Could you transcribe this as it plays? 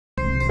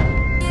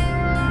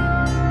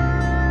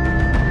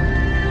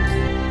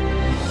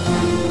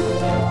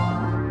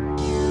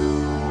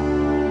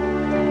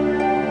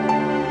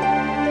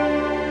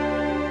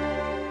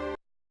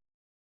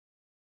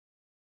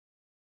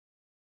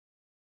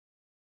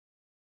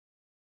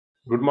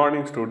Good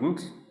morning,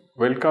 students.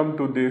 Welcome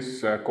to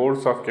this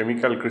course of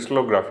chemical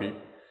crystallography.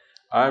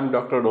 I am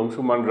Dr.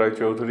 Dongsuman Rai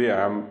Chaudhary.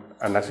 I am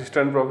an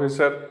assistant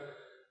professor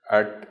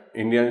at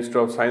Indian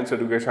Institute of Science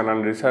Education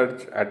and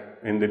Research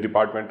in the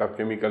Department of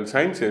Chemical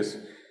Sciences.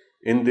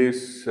 In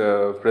this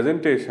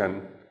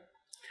presentation,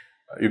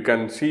 you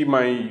can see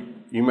my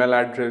email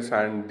address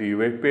and the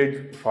web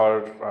page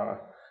for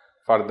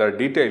further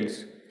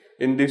details.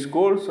 In this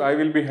course, I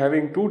will be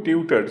having two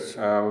tutors,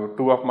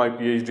 two of my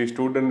PhD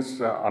students,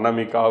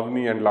 Anamika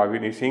Avni and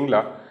Lavini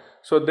Singla.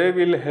 So they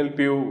will help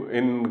you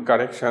in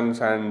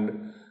corrections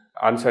and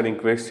answering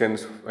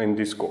questions in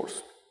this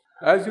course.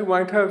 As you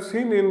might have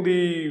seen in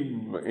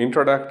the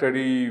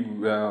introductory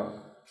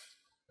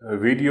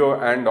video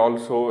and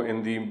also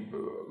in the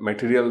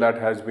material that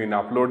has been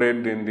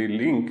uploaded in the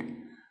link,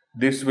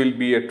 this will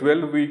be a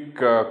 12-week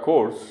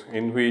course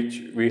in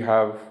which we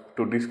have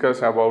to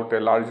discuss about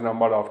a large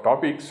number of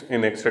topics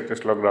in X-ray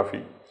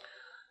crystallography.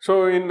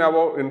 So in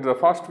the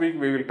first week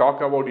we will talk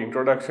about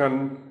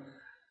introduction,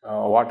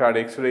 what are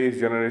X-rays,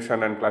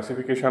 generation and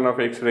classification of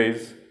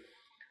X-rays,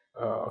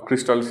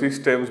 crystal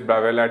systems,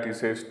 Bravais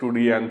lattices,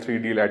 2D and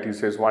 3D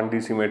lattices,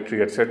 1D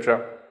symmetry,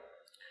 etc.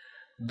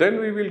 Then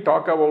we will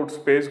talk about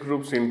space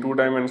groups in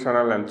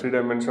 2-dimensional and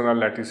 3-dimensional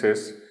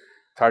lattices,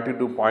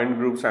 32 point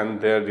groups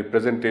and their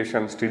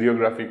representation,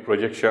 stereographic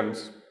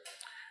projections,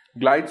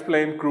 glides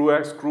plane,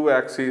 screw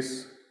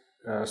axis,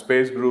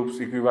 space groups,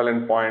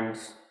 equivalent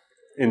points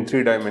in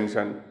 3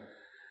 dimension.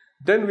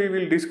 Then we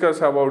will discuss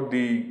about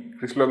the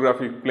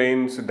crystallographic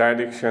planes,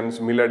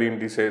 directions, Miller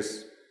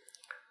indices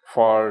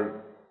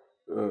for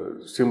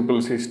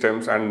simple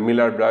systems and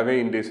Miller-Bravais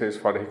indices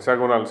for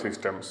hexagonal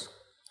systems.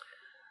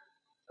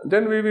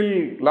 Then we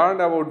will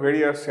learn about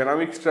various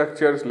ceramic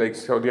structures like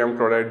sodium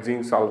chloride,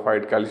 zinc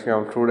sulfide,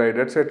 calcium fluoride,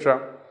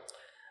 etc.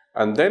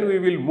 And then we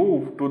will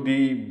move to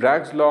the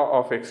Bragg's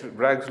law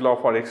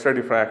for X-ray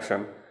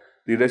diffraction,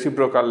 the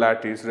reciprocal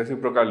lattice,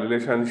 reciprocal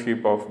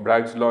relationship of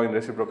Bragg's law in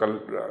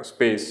reciprocal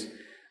space,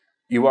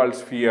 Ewald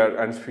sphere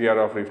and sphere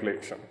of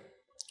reflection.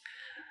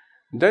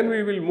 Then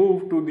we will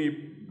move to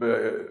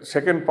the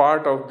second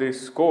part of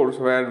this course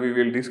where we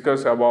will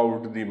discuss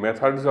about the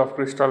methods of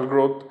crystal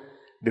growth,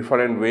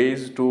 different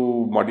ways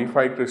to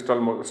modify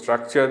crystal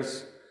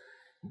structures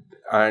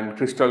and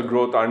crystal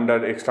growth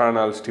under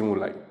external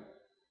stimuli.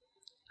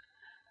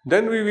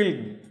 Then we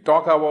will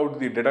talk about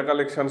the data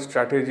collection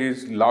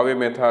strategies, Laue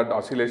method,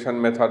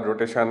 oscillation method,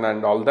 rotation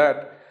and all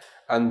that.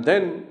 And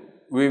then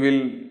we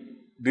will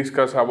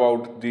discuss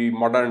about the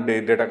modern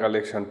day data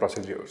collection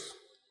procedures.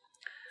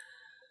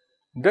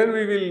 Then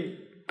we will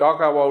talk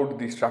about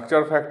the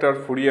structure factor,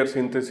 Fourier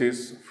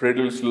synthesis,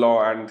 Friedl's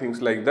law and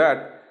things like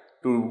that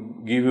to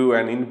give you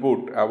an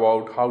input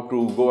about how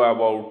to go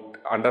about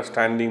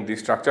understanding the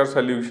structure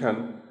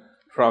solution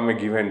from a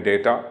given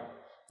data.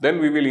 Then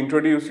we will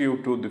introduce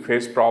you to the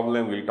phase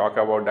problem. We will talk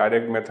about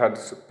direct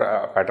methods,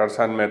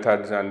 Patterson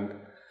methods and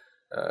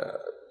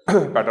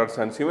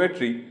Patterson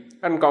symmetry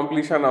and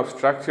completion of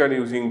structure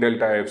using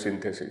delta F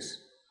synthesis.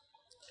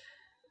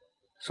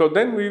 So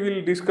then we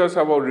will discuss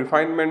about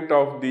refinement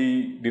of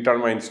the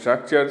determined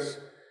structures,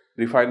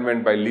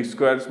 refinement by least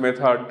squares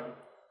method,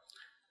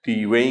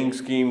 the weighing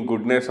scheme,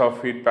 goodness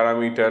of fit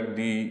parameter,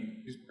 the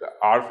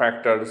R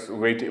factors,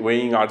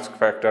 weighing R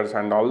factors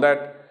and all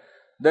that.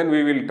 Then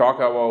we will talk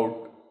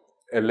about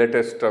a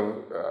latest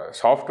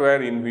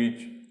software in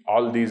which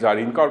all these are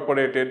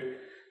incorporated.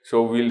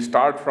 So we will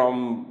start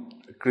from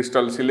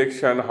crystal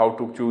selection, how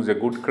to choose a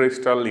good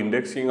crystal,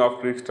 indexing of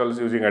crystals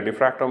using a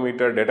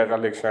diffractometer, data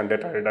collection,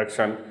 data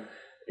reduction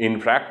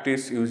in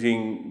practice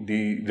using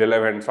the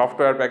relevant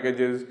software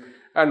packages,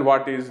 and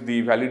what is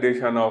the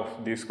validation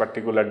of this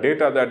particular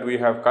data that we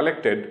have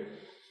collected.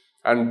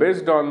 And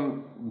based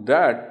on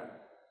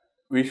that,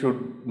 we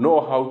should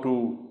know how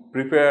to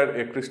prepare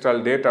a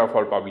crystal data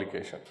for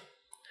publication.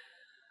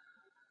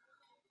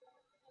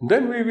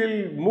 Then we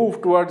will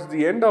move towards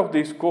the end of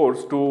this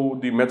course to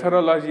the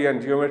methodology and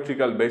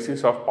geometrical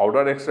basis of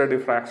powder X-ray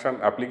diffraction,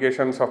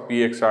 applications of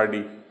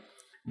PXRD,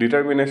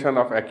 determination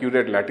of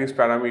accurate lattice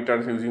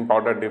parameters using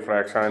powder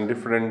diffraction and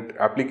different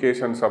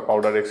applications of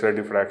powder X-ray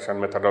diffraction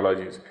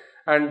methodologies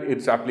and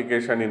its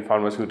application in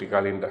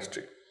pharmaceutical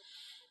industry.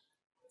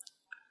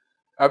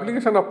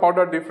 Application of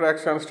powder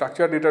diffraction,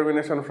 structure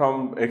determination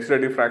from X-ray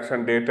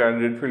diffraction data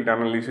and Redfield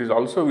analysis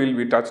also will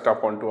be touched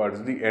upon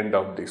towards the end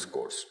of this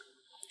course.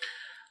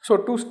 So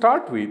to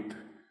start with,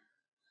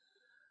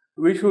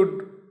 we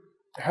should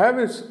have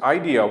this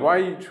idea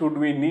why do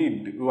we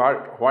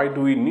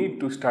need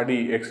to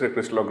study X-ray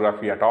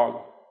crystallography at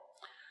all.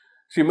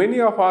 See,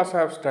 many of us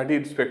have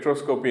studied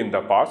spectroscopy in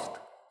the past,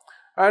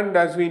 and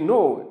as we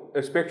know,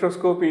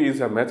 spectroscopy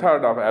is a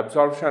method of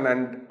absorption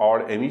and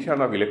or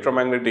emission of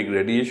electromagnetic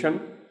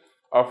radiation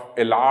of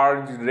a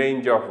large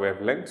range of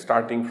wavelengths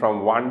starting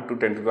from 1 to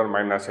 10 to the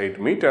minus 8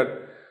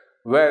 meter,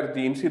 where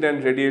the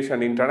incident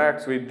radiation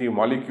interacts with the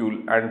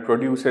molecule and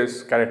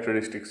produces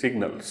characteristic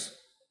signals.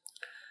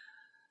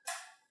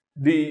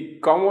 The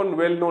common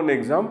well-known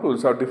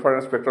examples of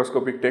different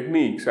spectroscopic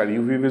techniques are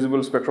UV visible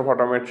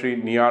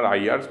spectrophotometry, near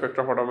IR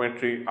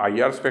spectrophotometry,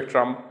 IR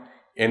spectrum,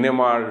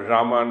 NMR,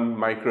 Raman,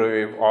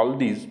 microwave, all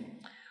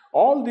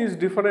these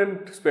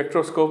different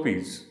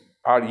spectroscopies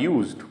are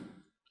used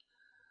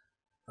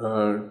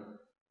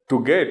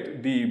to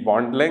get the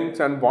bond lengths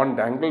and bond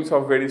angles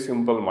of very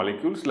simple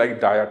molecules like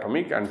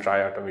diatomic and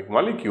triatomic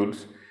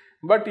molecules.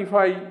 But if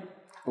I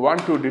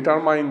want to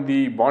determine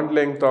the bond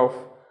length of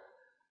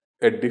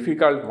a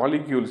difficult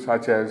molecule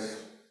such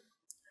as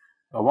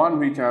the one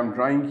which I am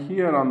drawing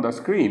here on the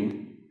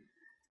screen,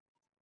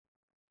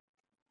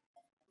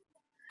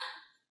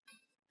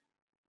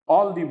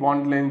 all the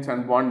bond lengths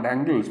and bond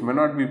angles may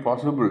not be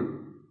possible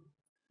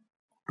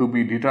to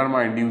be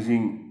determined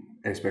using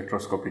a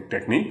spectroscopic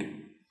technique.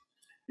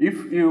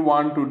 If you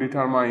want to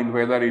determine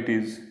whether it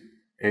is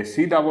a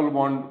C double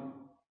bond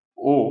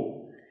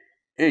O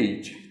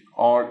H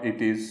or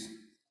it is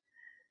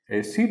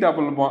a C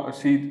double bond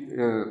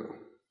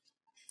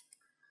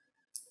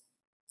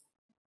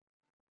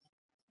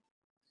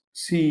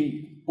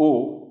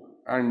CO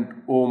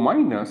and O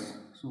minus,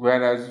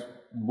 whereas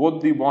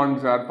both the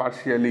bonds are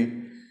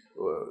partially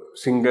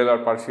single or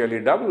partially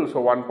double,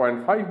 so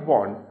 1.5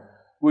 bond,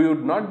 we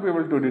would not be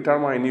able to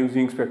determine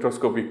using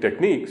spectroscopic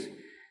techniques.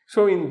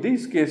 So in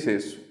these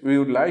cases, we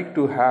would like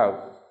to have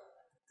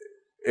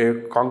a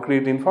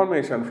concrete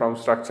information from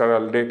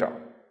structural data.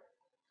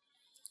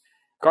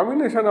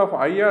 Combination of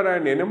IR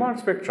and NMR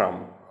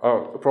spectrum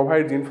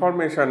provides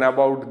information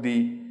about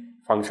the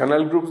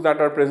functional groups that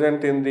are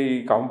present in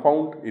the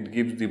compound. It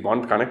gives the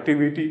bond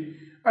connectivity,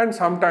 and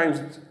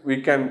sometimes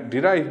we can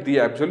derive the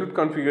absolute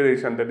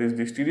configuration, that is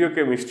the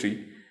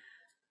stereochemistry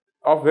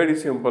of very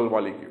simple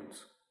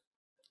molecules.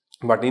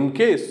 But in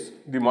case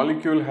the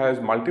molecule has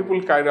multiple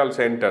chiral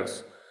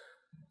centers,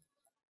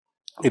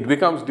 it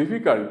becomes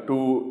difficult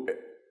to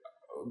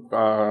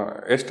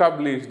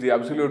establish the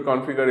absolute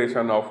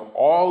configuration of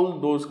all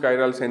those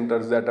chiral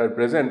centers that are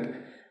present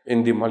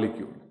in the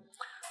molecule.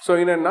 So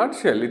in a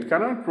nutshell, it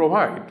cannot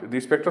provide, the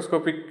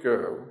spectroscopic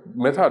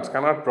methods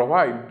cannot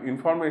provide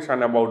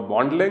information about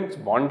bond lengths,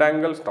 bond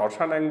angles,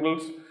 torsion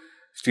angles,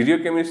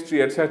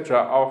 stereochemistry, etc.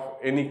 of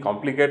any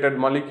complicated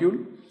molecule.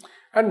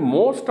 And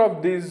most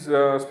of these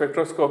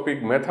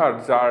spectroscopic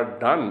methods are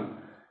done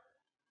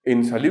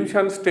in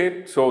solution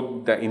state.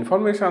 So the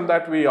information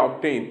that we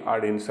obtain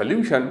are in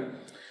solution,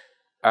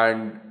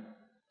 and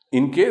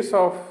in case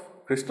of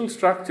crystal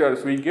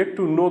structures, we get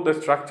to know the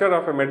structure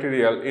of a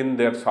material in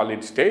their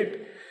solid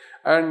state,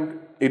 and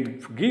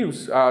it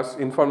gives us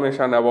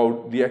information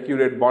about the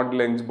accurate bond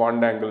lengths,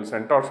 bond angles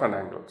and torsion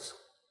angles.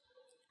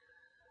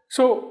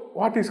 So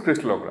what is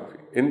crystallography?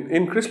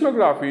 In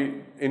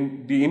crystallography,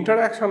 in the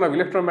interaction of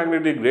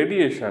electromagnetic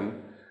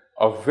radiation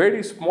of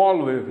very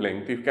small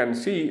wavelength, you can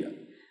see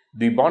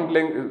the bond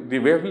length, the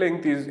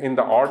wavelength is in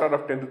the order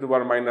of 10 to the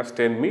power minus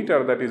 10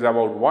 meter, that is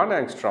about 1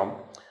 angstrom,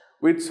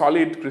 with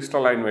solid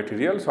crystalline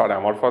materials or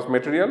amorphous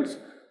materials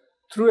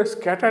through a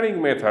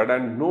scattering method,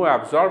 and no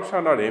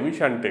absorption or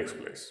emission takes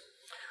place.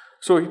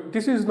 So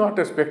this is not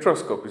a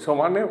spectroscopy. So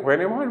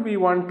whenever we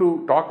want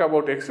to talk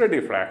about X-ray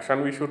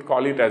diffraction, we should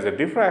call it as a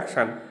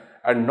diffraction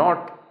and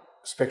not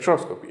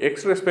spectroscopy.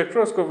 X-ray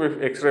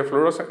spectroscopy, X-ray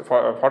fluorescent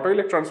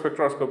photoelectron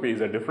spectroscopy is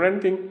a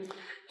different thing.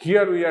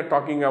 Here we are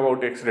talking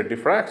about X-ray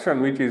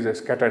diffraction, which is a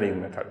scattering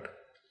method.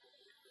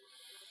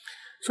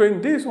 So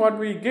in this, what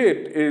we get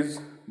is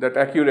that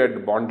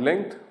accurate bond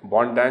length,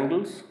 bond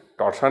angles,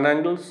 torsion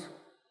angles,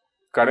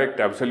 correct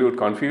absolute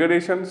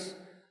configurations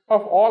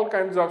of all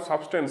kinds of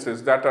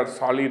substances that are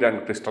solid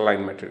and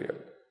crystalline material.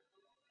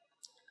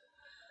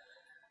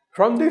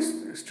 From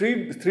this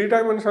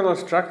three-dimensional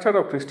structure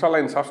of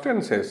crystalline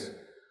substances,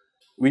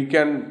 we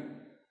can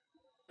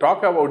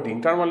talk about the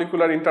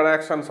intermolecular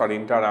interactions or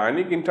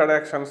interionic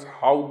interactions,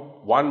 how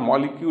one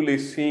molecule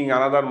is seeing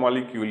another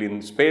molecule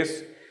in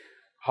space,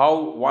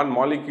 how one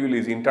molecule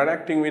is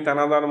interacting with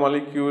another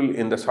molecule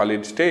in the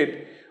solid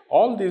state.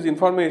 All this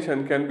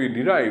information can be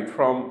derived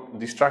from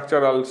the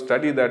structural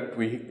study that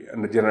we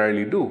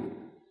generally do.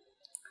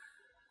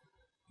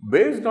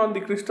 Based on the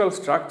crystal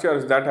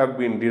structures that have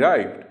been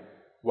derived,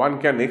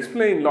 one can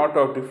explain lot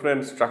of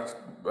different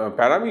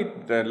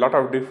parameters, lot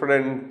of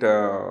different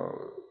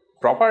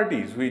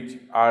properties which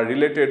are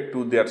related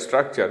to their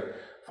structure.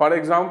 For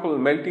example,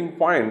 melting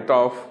point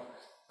of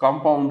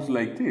compounds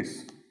like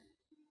this.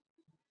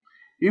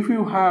 If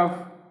you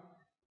have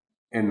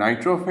a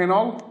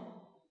nitrophenol,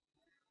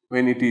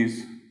 when it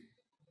is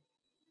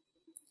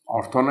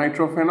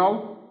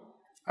orthonitrophenol,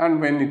 and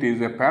when it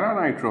is a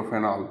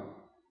paranitrophenol,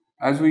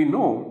 as we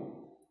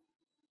know,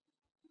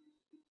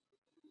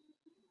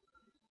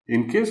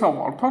 in case of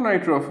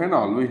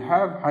orthonitrophenol, we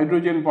have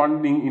hydrogen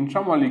bonding,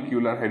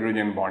 intramolecular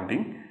hydrogen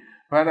bonding,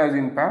 whereas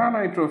in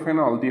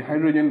paranitrophenol, the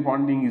hydrogen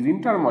bonding is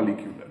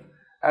intermolecular.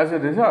 As a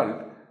result,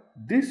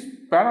 this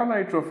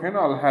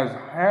paranitrophenol has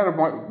higher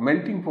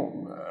melting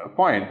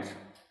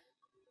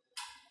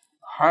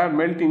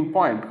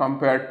point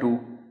compared to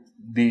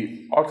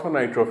the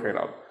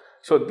orthonitrophenol.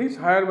 So this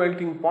higher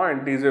melting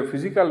point is a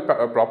physical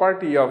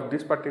property of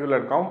this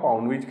particular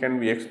compound which can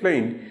be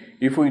explained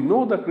if we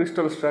know the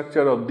crystal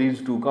structure of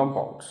these two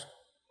compounds.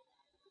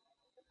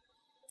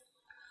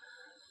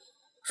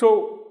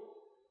 So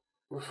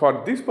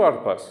for this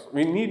purpose,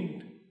 we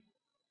need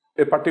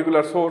a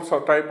particular source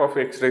or type of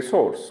X-ray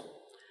source.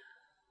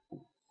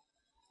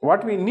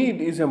 What we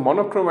need is a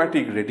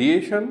monochromatic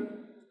radiation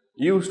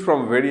used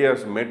from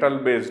various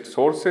metal-based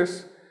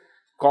sources.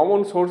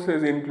 Common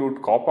sources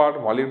include copper,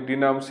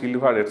 molybdenum,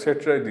 silver,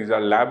 etc. These are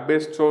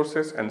lab-based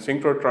sources and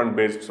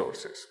synchrotron-based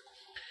sources.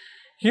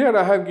 Here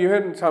I have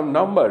given some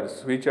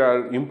numbers which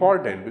are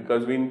important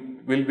because we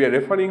will be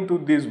referring to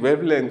these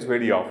wavelengths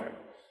very often.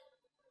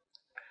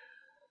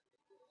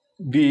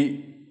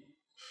 The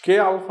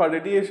K-alpha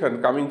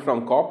radiation coming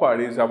from copper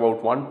is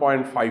about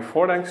 1.54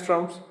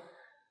 angstroms.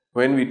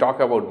 When we talk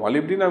about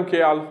molybdenum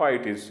K-alpha,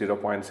 it is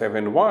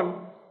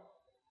 0.71.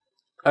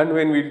 And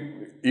when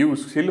we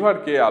use silver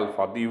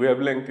K-alpha, the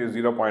wavelength is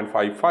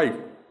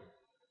 0.55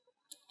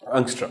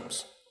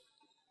 angstroms.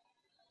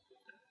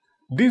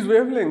 These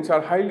wavelengths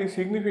are highly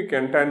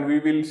significant, and we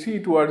will see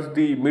towards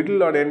the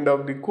middle or end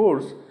of the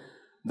course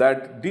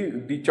that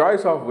the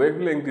choice of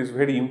wavelength is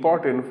very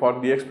important for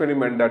the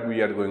experiment that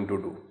we are going to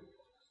do.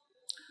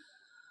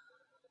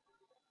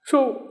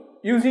 So,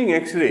 using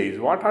X-rays,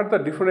 what are the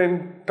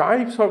different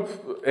types of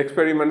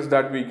experiments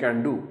that we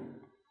can do?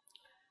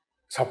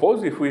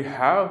 Suppose if we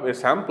have a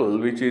sample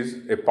which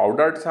is a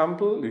powdered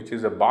sample, which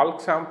is a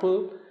bulk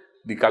sample,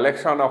 the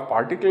collection of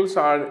particles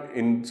are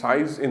in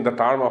size in the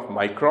term of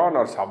micron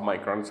or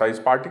submicron size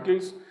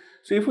particles.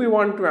 So if we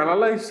want to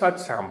analyze such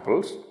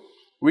samples,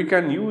 we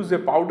can use a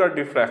powder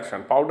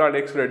diffraction, powdered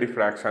X-ray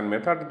diffraction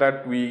method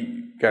that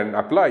we can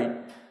apply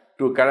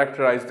to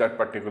characterize that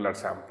particular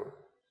sample.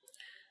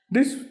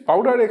 This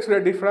powdered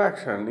X-ray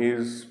diffraction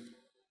is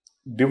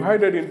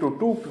divided into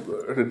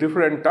two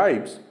different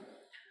types.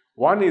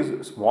 One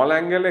is small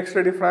angle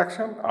X-ray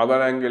diffraction,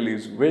 other angle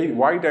is very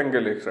wide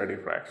angle X-ray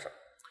diffraction.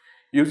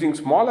 Using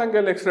small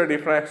angle X-ray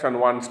diffraction,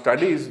 one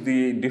studies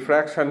the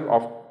diffraction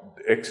of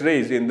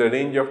X-rays in the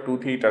range of 2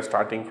 theta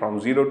starting from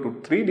 0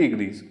 to 3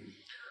 degrees,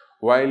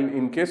 while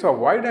in case of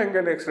wide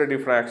angle X-ray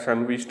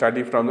diffraction, we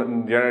study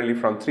generally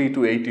from 3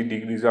 to 80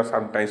 degrees or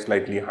sometimes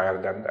slightly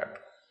higher than that.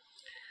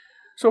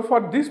 So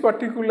for this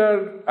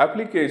particular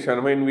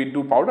application, when we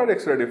do powder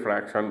X-ray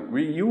diffraction,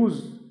 we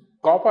use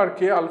copper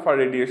K-alpha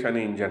radiation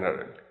in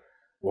general.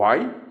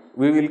 Why?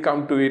 We will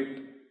come to it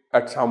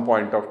at some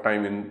point of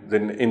time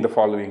in the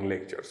following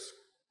lectures.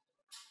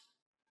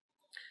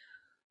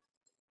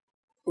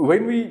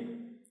 When we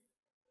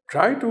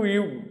try to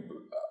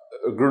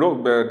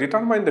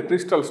determine the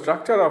crystal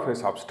structure of a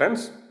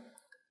substance,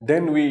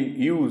 then we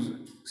use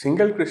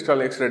single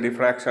crystal X-ray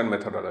diffraction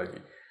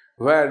methodology,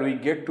 where we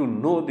get to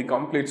know the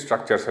complete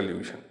structure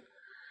solution.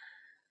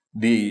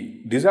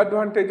 The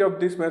disadvantage of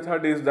this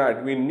method is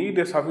that we need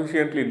a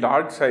sufficiently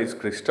large size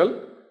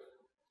crystal,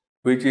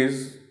 which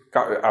is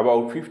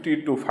about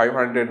 50 to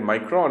 500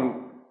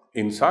 micron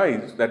in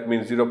size, that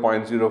means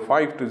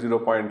 0.05 to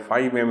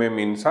 0.5 mm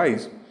in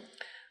size,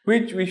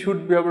 which we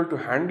should be able to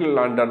handle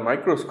under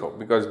microscope,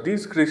 because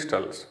these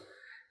crystals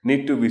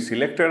need to be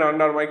selected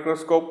under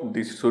microscope.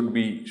 This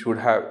should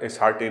have a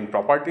certain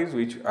properties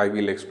which I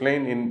will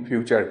explain in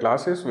future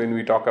classes when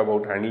we talk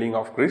about handling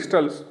of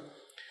crystals.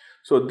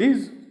 So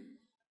these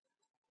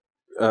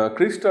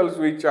crystals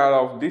which are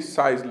of this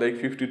size, like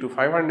 50 to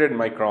 500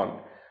 micron,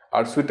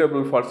 are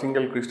suitable for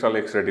single crystal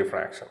X-ray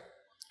diffraction.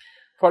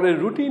 For a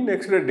routine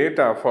X-ray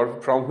data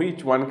from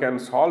which one can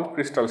solve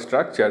crystal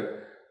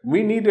structure,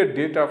 we needed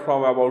data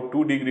from about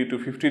 2 degree to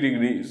 50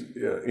 degrees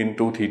in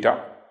 2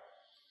 theta,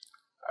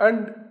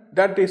 and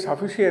that is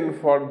sufficient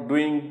for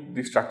doing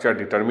the structure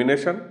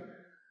determination.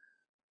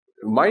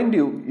 Mind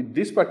you,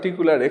 this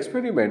particular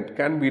experiment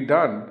can be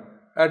done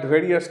at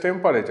various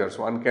temperatures.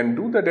 One can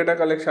do the data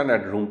collection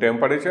at room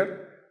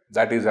temperature,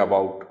 that is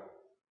about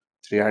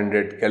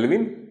 300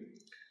 Kelvin,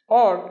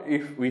 or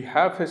if we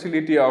have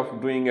facility of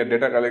doing a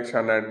data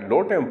collection at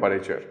low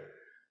temperature,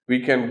 we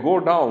can go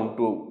down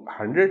to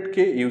 100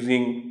 K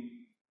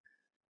using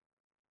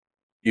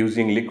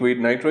liquid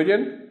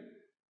nitrogen.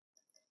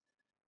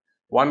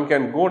 One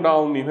can go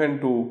down even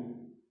to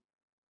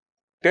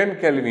 10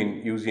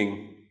 Kelvin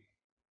using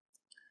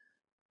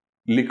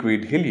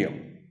liquid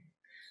helium.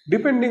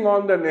 Depending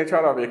on the nature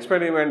of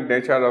experiment,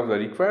 nature of the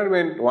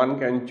requirement, one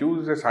can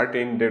choose a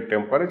certain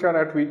temperature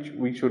at which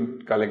we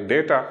should collect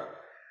data,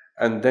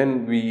 and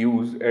then we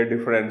use a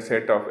different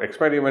set of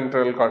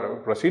experimental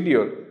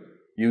procedure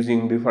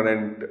using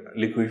different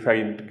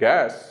liquefied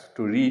gas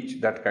to reach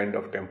that kind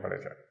of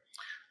temperature.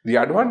 The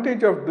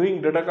advantage of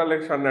doing data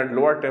collection at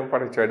lower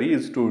temperature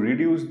is to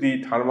reduce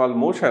the thermal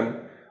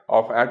motion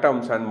of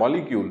atoms and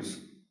molecules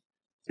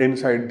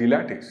inside the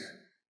lattice.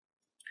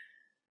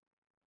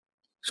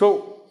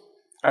 So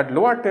at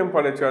lower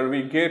temperature,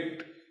 we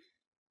get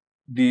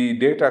the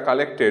data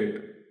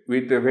collected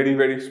with a very,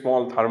 very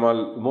small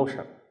thermal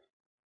motion.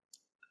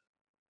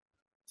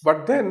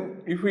 But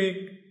then if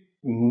we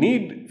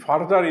need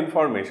further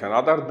information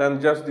other than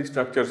just the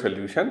structure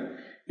solution,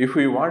 if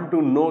we want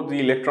to know the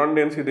electron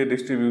density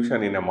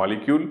distribution in a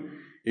molecule,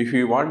 if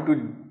we want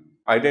to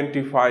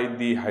identify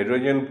the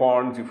hydrogen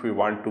bonds, if we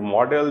want to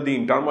model the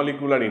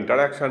intermolecular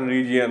interaction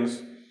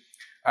regions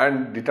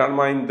and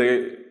determine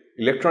the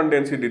electron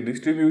density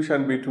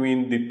distribution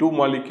between the two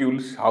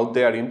molecules, how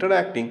they are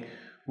interacting,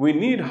 we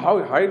need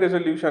high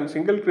resolution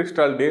single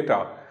crystal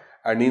data,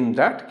 and in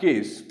that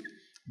case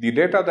the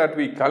data that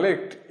we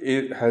collect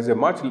has a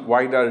much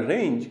wider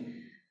range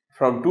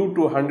from 2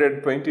 to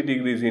 120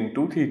 degrees in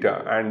 2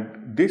 theta,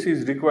 and this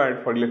is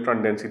required for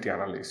electron density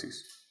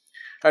analysis.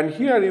 And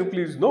here you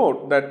please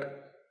note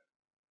that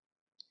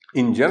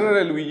in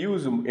general we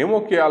use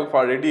MOK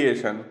alpha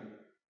radiation,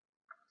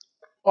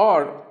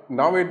 or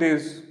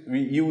nowadays we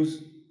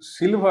use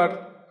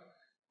silver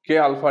K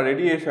alpha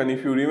radiation.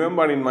 If you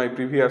remember in my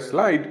previous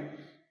slide,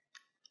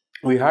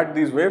 we had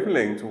these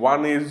wavelengths,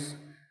 one is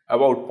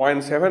about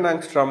 0.7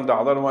 angstrom, the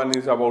other one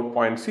is about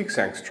 0.6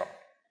 angstrom,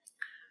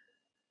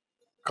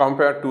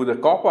 compared to the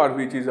copper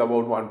which is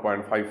about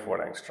 1.54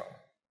 angstrom.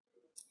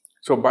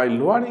 So by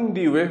lowering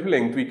the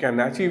wavelength we can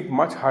achieve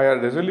much higher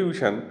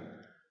resolution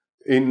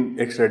in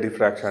X-ray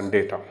diffraction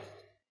data.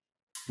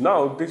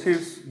 Now this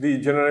is the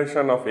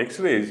generation of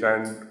X-rays,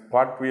 and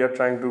what we are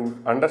trying to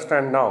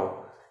understand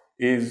now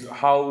is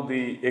how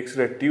the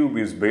X-ray tube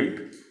is built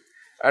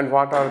and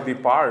what are the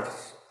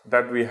parts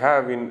that we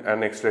have in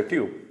an X-ray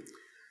tube.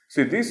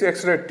 See, this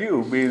X-ray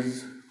tube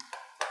is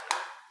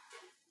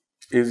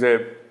a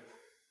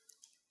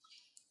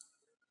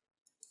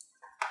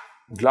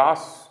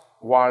glass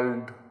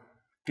walled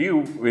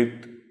tube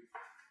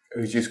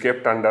which is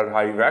kept under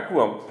high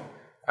vacuum,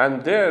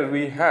 and there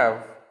we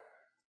have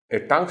a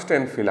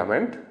tungsten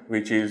filament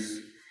which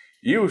is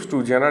used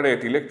to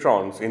generate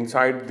electrons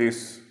inside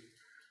this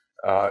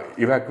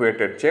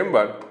evacuated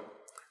chamber,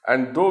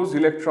 and those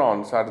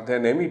electrons are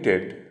then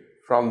emitted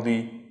from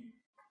the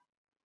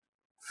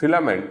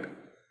filament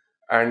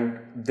and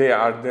they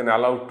are then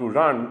allowed to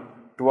run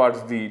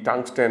towards the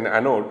tungsten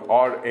anode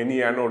or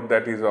any anode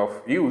that is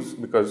of use,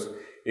 because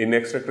in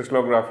X-ray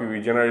crystallography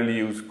we generally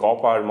use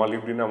copper,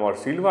 molybdenum or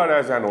silver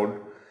as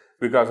anode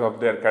because of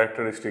their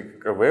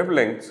characteristic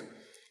wavelengths.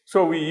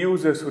 So we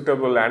use a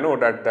suitable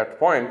anode at that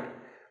point,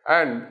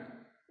 and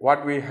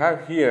what we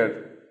have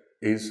here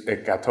is a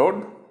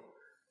cathode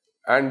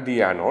and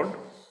the anode.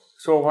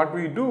 So what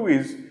we do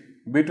is,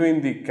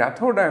 between the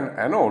cathode and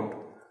anode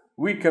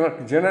we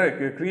can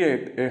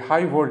create a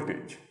high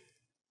voltage,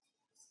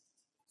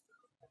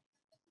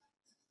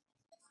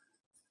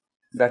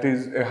 that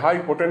is, a high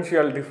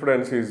potential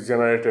difference is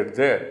generated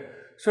there.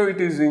 So it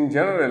is in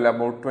general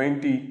about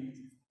 20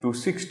 to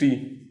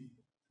 60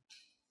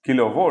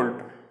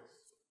 kilovolt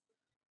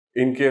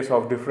in case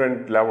of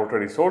different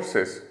laboratory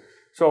sources.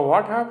 So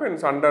what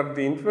happens under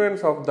the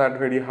influence of that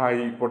very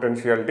high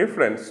potential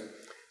difference,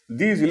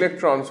 these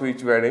electrons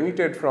which were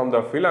emitted from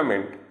the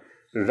filament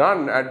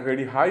run at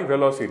very high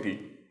velocity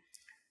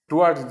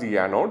towards the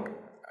anode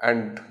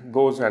and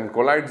goes and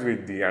collides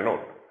with the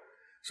anode.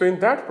 So in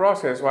that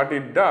process what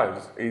it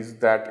does is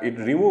that it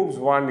removes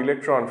one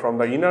electron from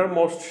the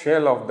innermost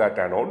shell of that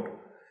anode,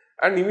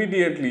 and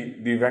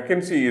immediately the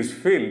vacancy is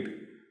filled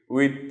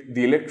with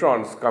the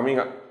electrons coming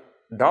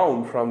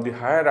down from the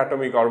higher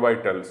atomic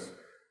orbitals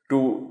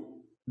to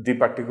the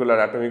particular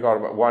atomic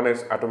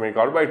 1s atomic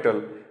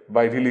orbital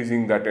by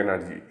releasing that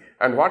energy.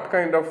 And what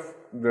kind of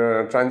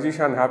the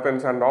transition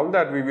happens and all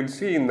that we will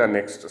see in the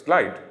next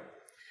slide.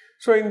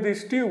 So in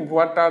this tube,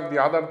 what are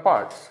the other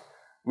parts?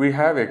 We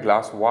have a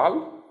glass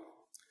wall,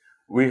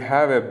 we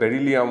have a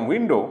beryllium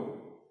window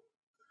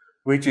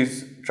which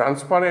is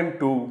transparent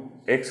to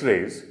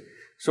X-rays.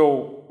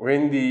 So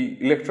when the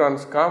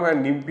electrons come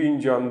and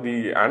impinge on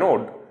the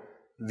anode,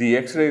 the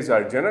X-rays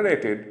are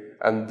generated,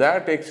 and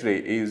that X-ray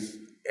is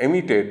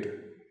emitted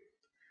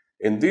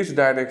in this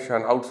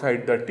direction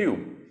outside the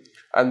tube,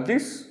 and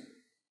this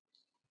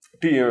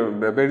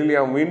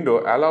beryllium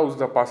window allows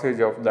the passage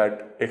of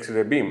that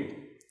X-ray beam.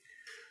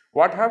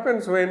 What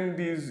happens when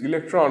these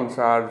electrons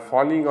are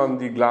falling on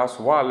the glass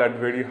wall at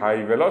very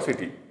high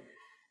velocity?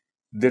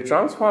 They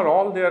transfer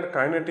all their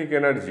kinetic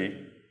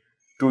energy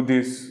to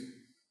this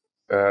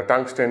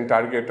tungsten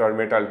target or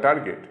metal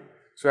target.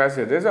 So as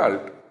a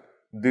result,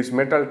 this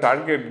metal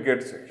target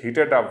gets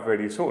heated up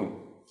very soon.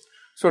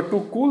 So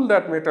to cool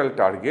that metal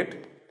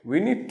target,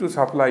 we need to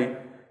supply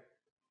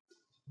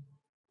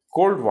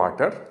cold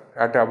water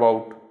at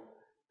about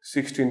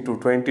 16 to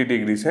 20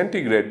 degrees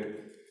centigrade,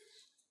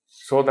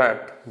 so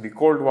that the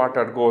cold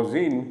water goes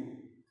in,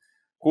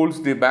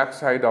 cools the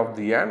backside of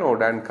the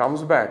anode and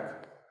comes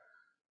back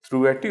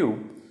through a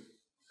tube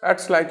at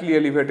slightly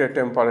elevated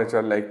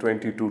temperature like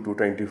 22 to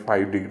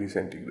 25 degrees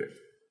centigrade.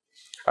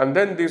 And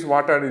then this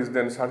water is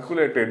then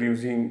circulated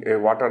using a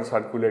water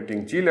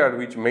circulating chiller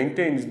which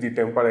maintains the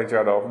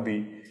temperature of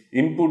the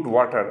input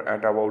water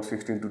at about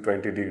 16 to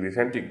 20 degrees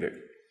centigrade.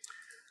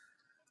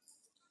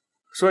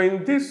 So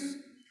in this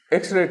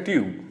X-ray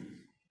tube,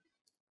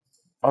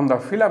 on the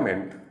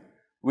filament,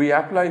 we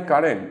apply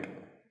current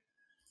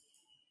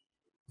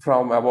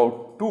from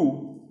about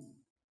 2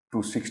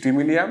 to 60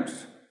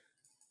 milliamps,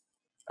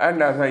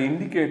 and as I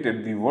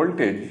indicated, the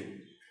voltage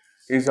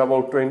is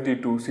about 20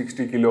 to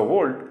 60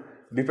 kilovolt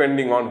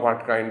depending on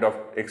what kind of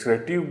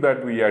X-ray tube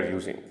that we are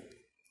using.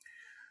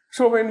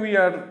 So when we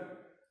are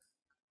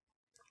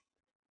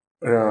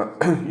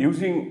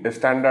using a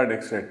standard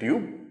X-ray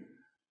tube,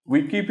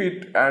 we keep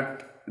it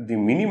at the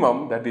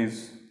minimum, that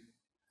is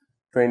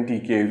 20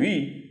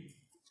 kV,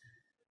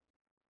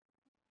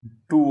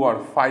 2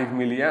 or 5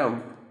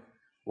 milliamp,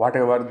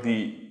 whatever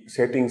the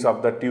settings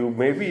of the tube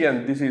may be,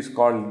 and this is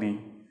called the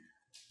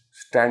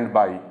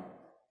standby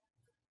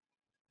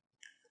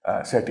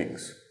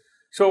settings.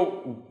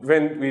 So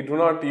when we do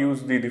not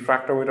use the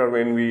diffractometer,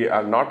 when we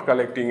are not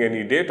collecting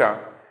any data,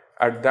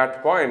 at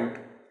that point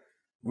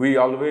we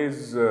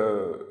always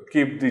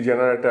keep the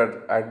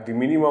generator at the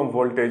minimum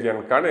voltage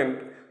and current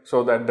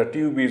so that the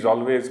tube is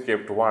always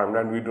kept warm,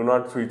 and we do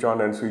not switch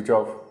on and switch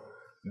off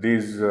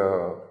these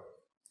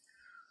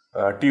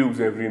tubes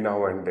every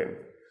now and then.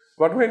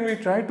 But when we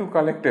try to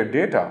collect a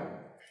data,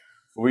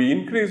 we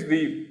increase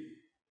the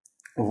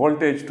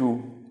voltage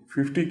to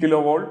 50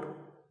 kilovolt,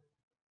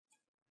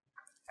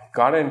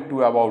 current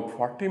to about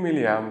 40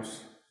 milliamps,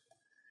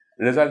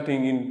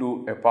 resulting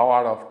into a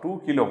power of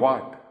 2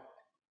 kilowatt.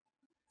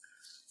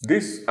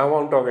 This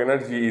amount of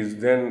energy is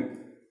then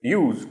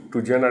used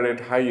to generate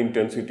high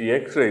intensity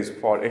X-rays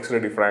for X-ray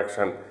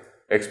diffraction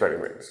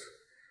experiments.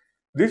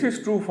 This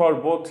is true for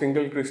both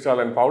single crystal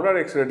and powder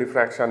X-ray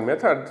diffraction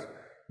methods,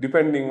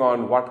 depending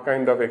on what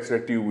kind of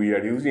X-ray tube we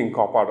are using,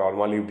 copper or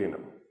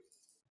molybdenum.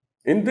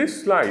 In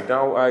this slide,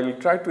 now I will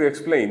try to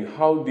explain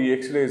how the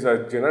X-rays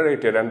are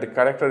generated and the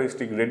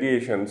characteristic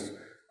radiations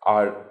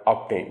are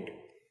obtained.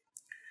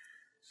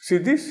 See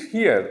this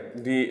here,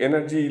 the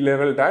energy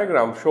level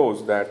diagram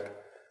shows that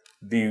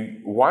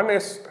the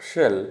 1s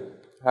shell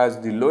has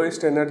the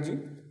lowest energy,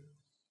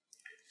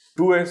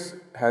 2s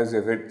has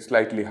a very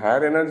slightly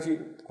higher energy,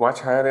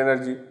 much higher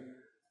energy,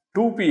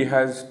 2p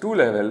has two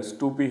levels,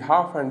 2p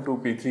half and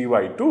 2p 3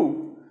 by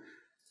 2,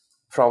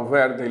 from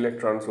where the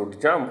electrons would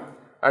jump,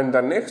 and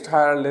the next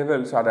higher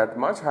levels are at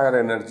much higher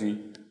energy,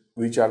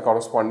 which are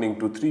corresponding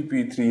to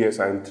 3p, 3s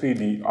and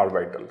 3d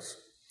orbitals.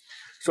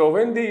 So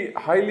when the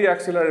highly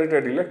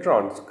accelerated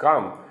electrons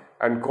come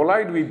and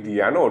collide with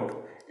the anode,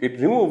 it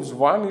removes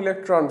one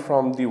electron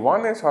from the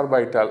 1s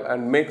orbital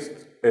and makes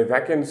a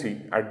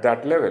vacancy at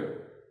that level.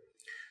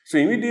 So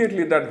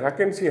immediately that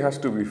vacancy has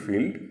to be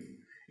filled.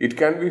 It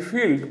can be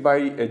filled by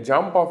a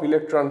jump of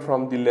electron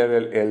from the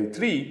level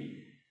L3,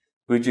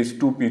 which is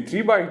 2p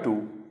 3 by 2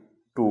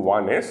 to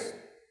 1s.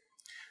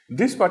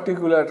 This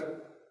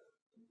particular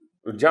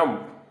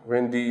jump,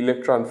 when the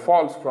electron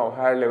falls from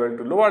higher level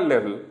to lower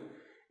level,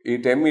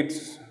 it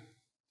emits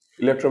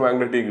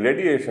electromagnetic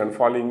radiation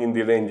falling in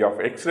the range of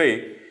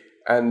X-ray,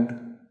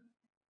 and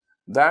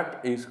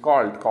that is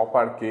called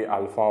copper K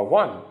alpha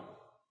 1.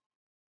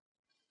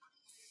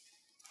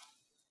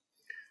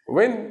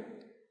 When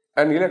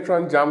an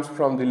electron jumps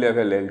from the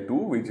level L2,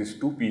 which is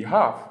 2p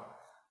half,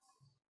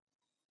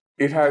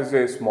 it has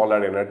a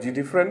smaller energy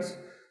difference,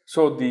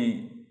 so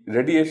the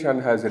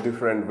radiation has a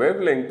different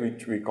wavelength,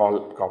 which we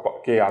call copper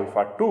K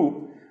alpha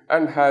 2,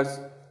 and has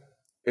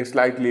a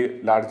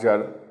slightly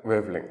larger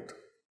wavelength.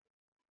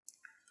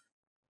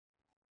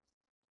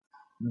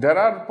 There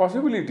are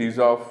possibilities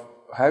of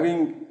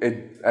having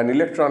an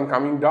electron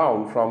coming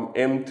down from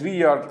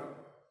M3 or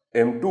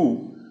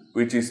M2,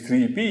 which is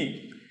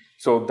 3p,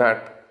 so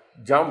that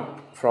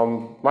jump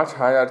from much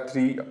higher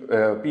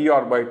p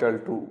orbital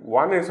to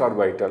 1s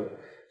orbital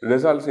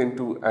results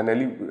into an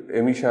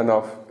emission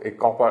of a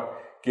copper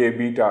K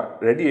beta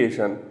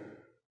radiation,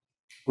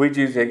 which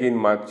is again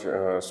much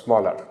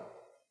smaller.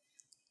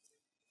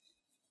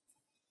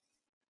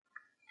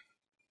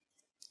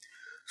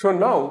 So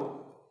now,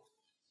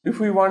 if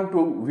we want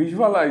to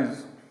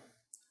visualize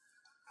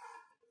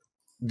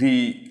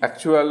the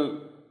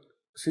actual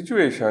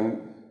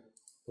situation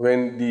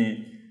when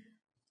the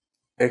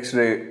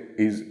X-ray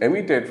is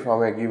emitted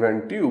from a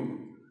given tube,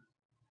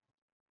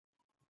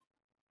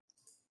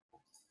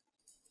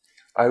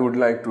 I would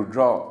like to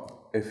draw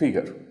a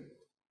figure.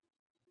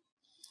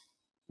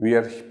 We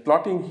are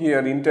plotting here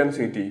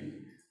intensity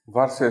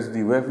versus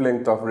the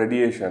wavelength of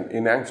radiation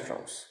in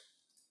angstroms.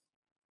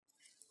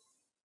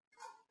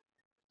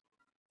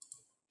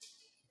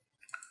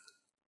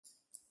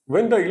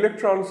 When the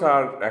electrons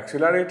are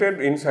accelerated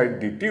inside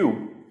the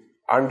tube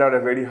under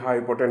a very high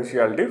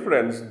potential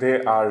difference,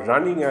 they are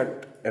running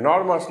at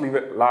enormously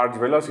large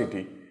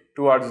velocity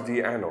towards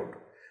the anode.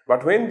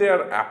 But when they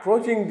are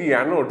approaching the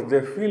anode,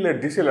 they feel a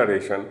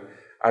deceleration.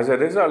 As a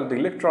result, the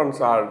electrons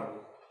are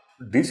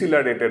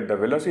decelerated, the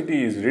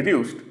velocity is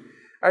reduced,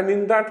 and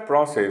in that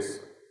process,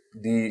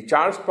 the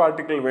charged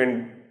particle,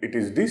 when it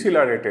is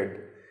decelerated,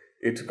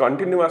 it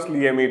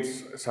continuously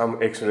emits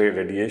some X-ray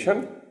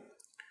radiation,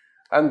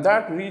 and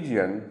that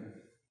region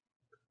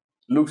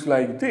looks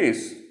like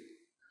this,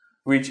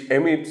 which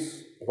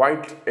emits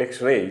white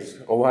X-rays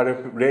over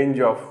a range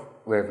of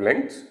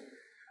wavelengths,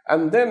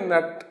 and then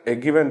at a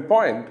given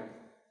point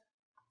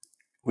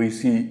we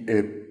see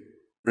a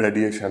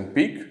radiation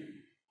peak,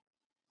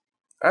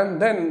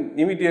 And then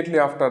immediately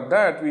after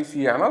that we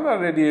see another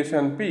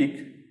radiation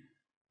peak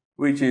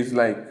which is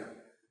like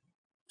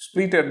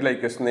splitted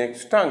like a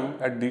snake's tongue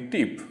at the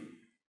tip.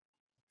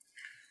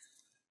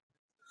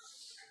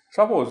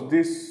 Suppose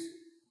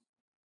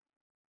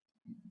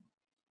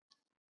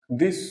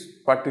this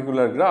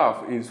particular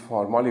graph is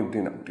for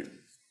molybdenum tube.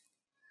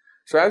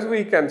 So as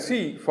we can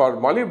see, for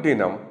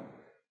molybdenum,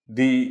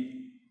 the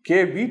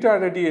K beta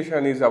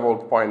radiation is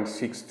about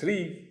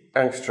 0.63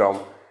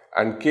 angstrom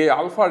and K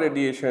alpha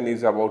radiation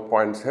is about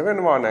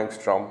 0.71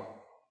 angstrom.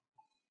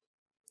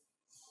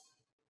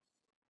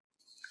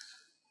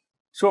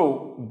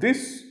 So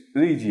this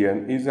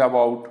region is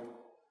about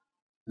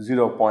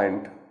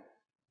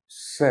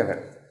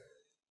 0.7.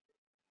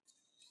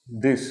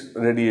 This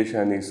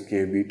radiation is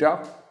K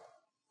beta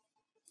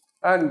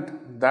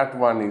and that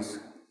one is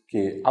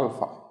K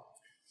alpha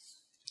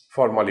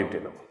for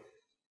molybdenum.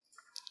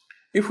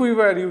 If we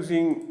were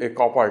using a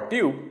copper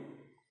tube,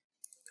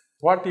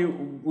 what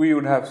we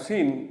would have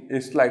seen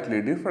is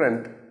slightly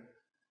different.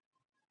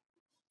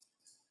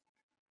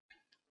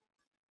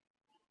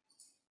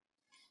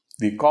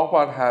 The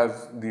copper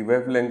has the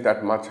wavelength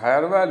at much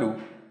higher value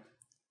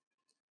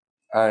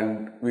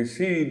and we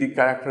see the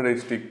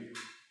characteristic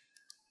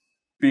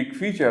peak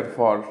feature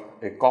for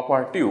a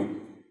copper tube,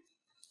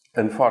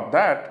 and for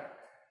that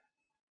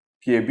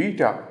K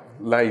beta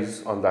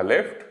lies on the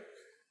left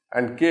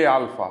and K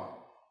alpha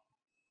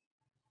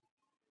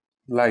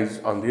lies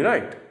on the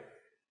right.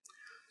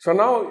 So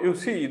now you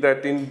see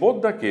that in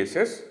both the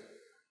cases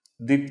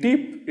the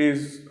tip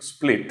is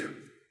split,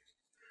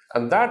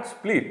 and that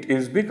split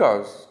is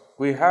because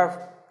we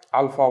have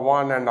alpha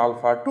 1 and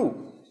alpha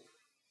 2.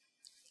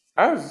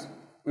 As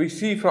we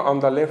see from on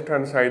the left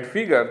hand side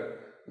figure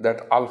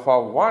that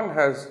alpha 1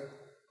 has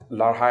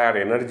higher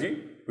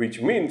energy,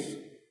 which means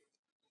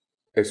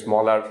a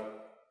smaller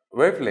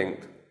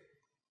wavelength.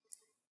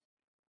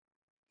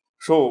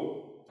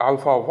 So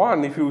alpha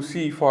 1, if you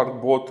see for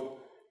both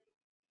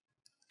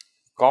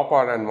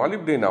copper and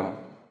molybdenum,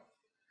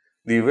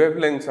 the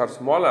wavelengths are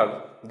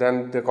smaller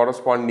than the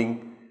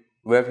corresponding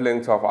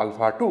wavelengths of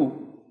alpha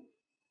 2.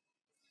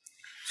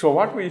 So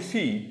what we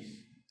see,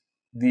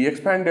 the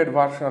expanded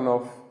version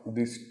of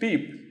this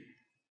tip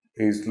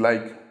is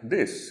like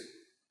this.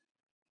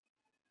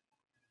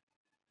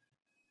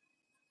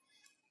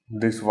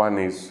 This one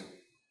is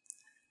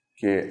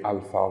K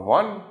alpha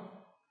 1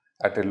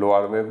 at a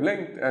lower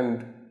wavelength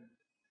and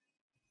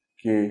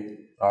K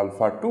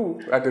alpha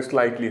 2 at a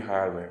slightly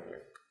higher wavelength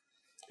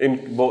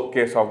in both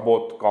case of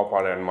both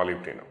copper and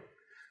molybdenum.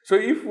 So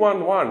if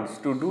one wants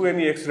to do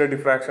any X-ray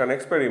diffraction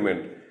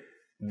experiment,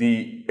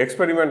 the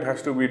experiment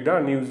has to be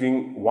done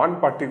using one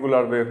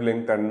particular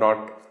wavelength and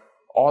not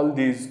all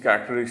these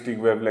characteristic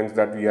wavelengths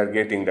that we are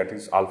getting, that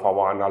is alpha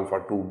 1,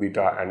 alpha 2,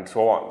 beta and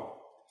so on.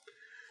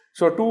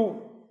 So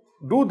to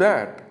do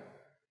that,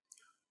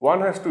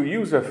 one has to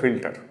use a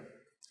filter.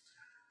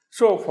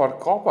 So for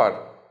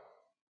copper,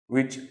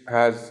 which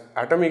has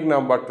atomic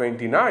number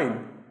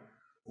 29,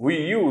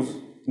 we use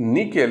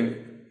nickel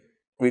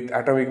with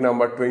atomic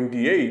number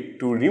 28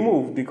 to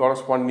remove the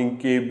corresponding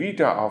K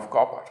beta of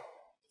copper.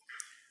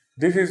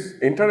 This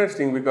is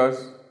interesting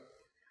because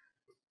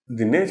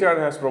the nature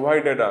has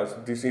provided us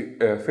this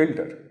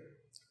filter.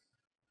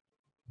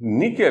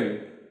 Nickel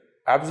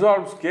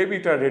absorbs K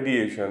beta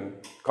radiation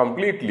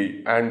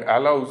completely and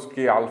allows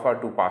K alpha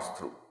to pass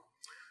through.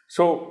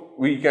 So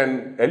we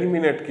can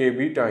eliminate K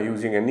beta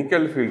using a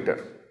nickel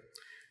filter.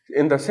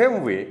 In the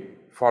same way,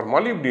 for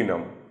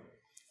molybdenum,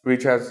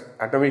 which has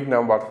atomic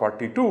number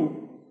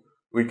 42,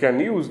 we can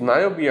use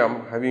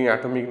niobium having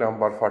atomic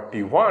number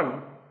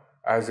 41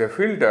 as a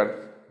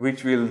filter,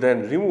 which will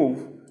then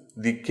remove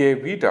the K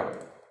beta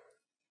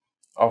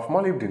of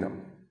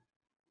molybdenum.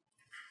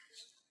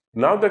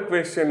 Now the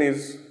question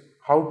is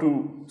how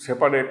to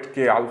separate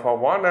K alpha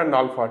 1 and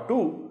alpha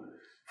 2.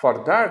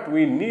 For that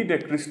we need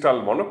a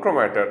crystal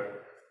monochromator.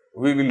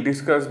 We will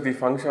discuss the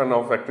function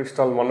of a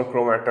crystal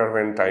monochromator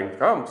when time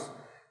comes.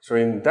 So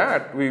in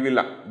that we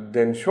will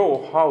then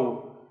show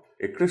how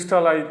a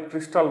crystal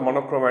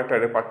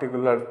monochromator, a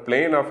particular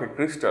plane of a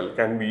crystal,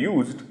 can be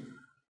used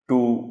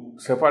to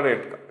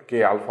separate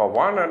K alpha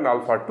 1 and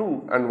alpha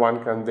 2, and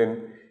one can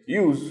then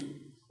use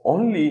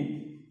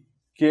only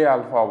K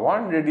alpha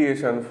 1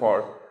 radiation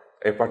for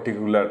a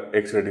particular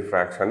X-ray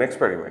diffraction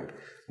experiment.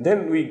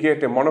 Then we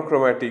get a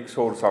monochromatic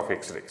source of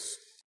X-rays.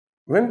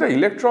 When the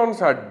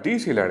electrons are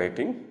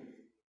decelerating,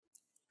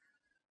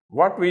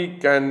 what we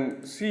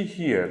can see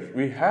here,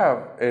 we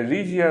have a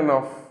region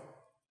of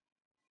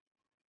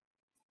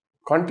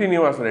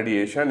continuous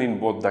radiation in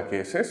both the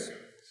cases.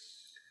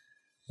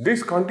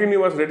 This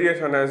continuous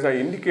radiation, as I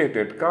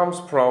indicated, comes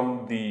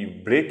from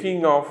the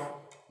breaking of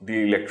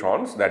the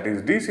electrons, that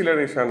is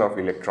deceleration of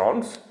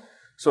electrons.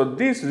 So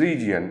this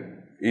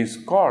region is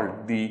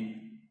called the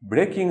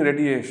breaking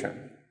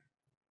radiation.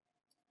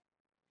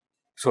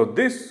 So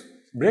this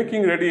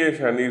breaking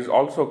radiation is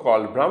also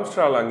called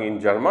Bremsstrahlung in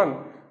German,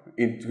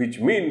 which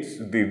means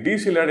the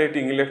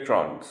decelerating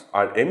electrons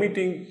are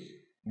emitting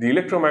the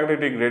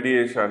electromagnetic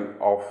radiation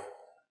of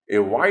a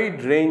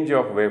wide range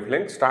of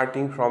wavelengths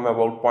starting from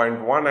about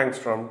 0.1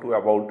 angstrom to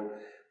about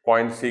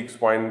 0.6,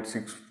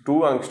 0.62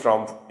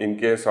 angstrom in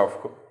case of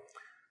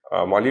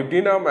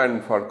molybdenum,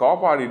 and for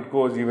copper it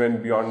goes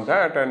even beyond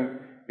that, and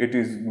it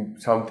is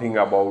something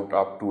about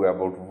up to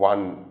about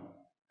 1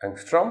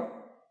 angstrom,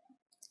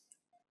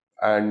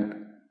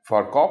 and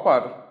for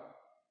copper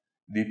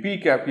the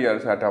peak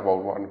appears at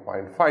about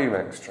 1.5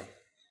 angstrom.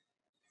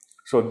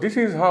 So this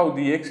is how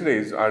the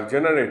X-rays are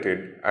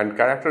generated and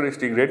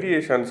characteristic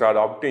radiations are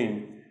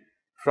obtained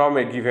from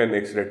a given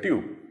X-ray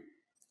tube.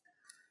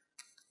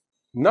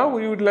 Now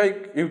we would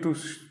like you to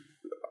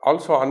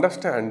also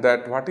understand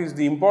that what is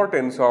the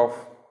importance of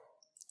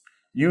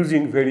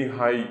using very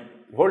high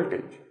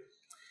voltage.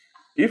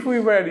 If we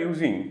were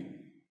using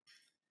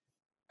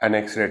an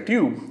X-ray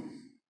tube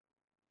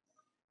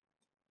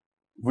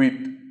with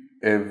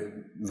a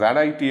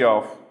variety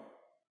of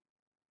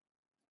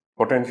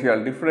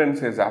potential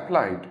differences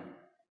applied,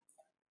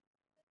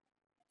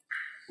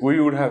 we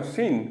would have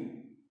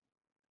seen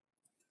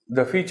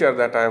the feature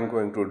that I am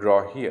going to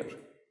draw here.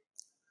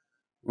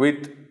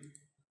 With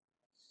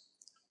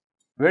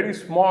very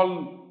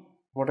small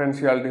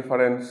potential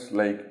difference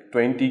like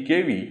 20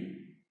 kV,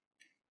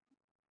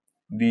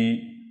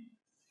 the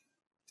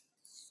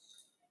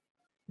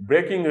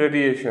breaking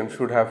radiation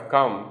should have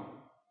come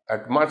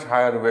at much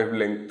higher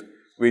wavelength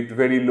with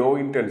very low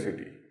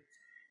intensity.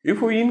 If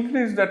we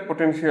increase that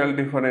potential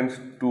difference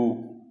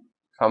to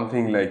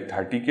something like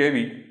 30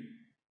 kV,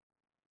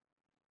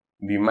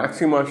 the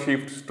maxima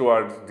shifts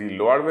towards the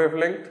lower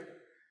wavelength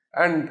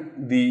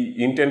and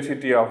the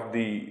intensity of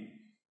the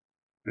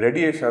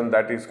radiation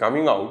that is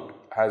coming out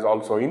has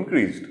also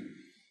increased.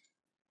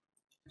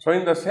 So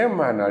in the same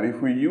manner,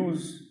 if we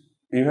use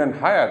even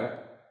higher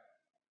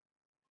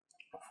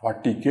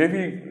 40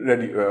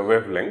 kV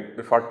wavelength,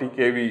 the 40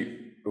 kV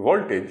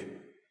voltage,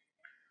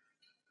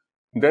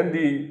 then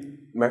the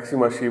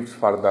maxima shifts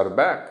further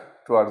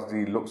back towards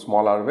the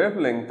smaller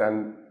wavelength,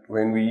 and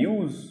when we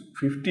use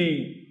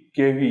 50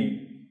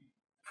 kV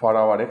for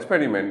our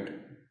experiment,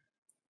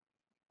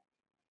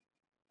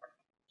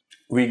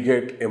 we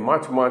get a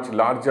much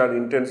larger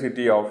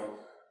intensity of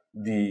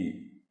the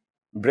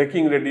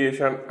breaking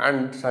radiation,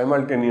 and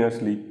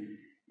simultaneously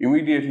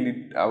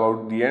immediately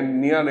about the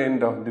near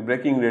end of the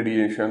breaking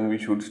radiation we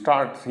should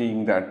start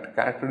seeing that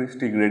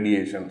characteristic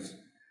radiations,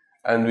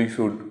 and we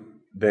should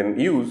then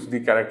use the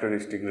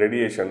characteristic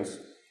radiations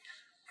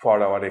for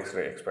our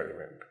X-ray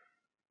experiment.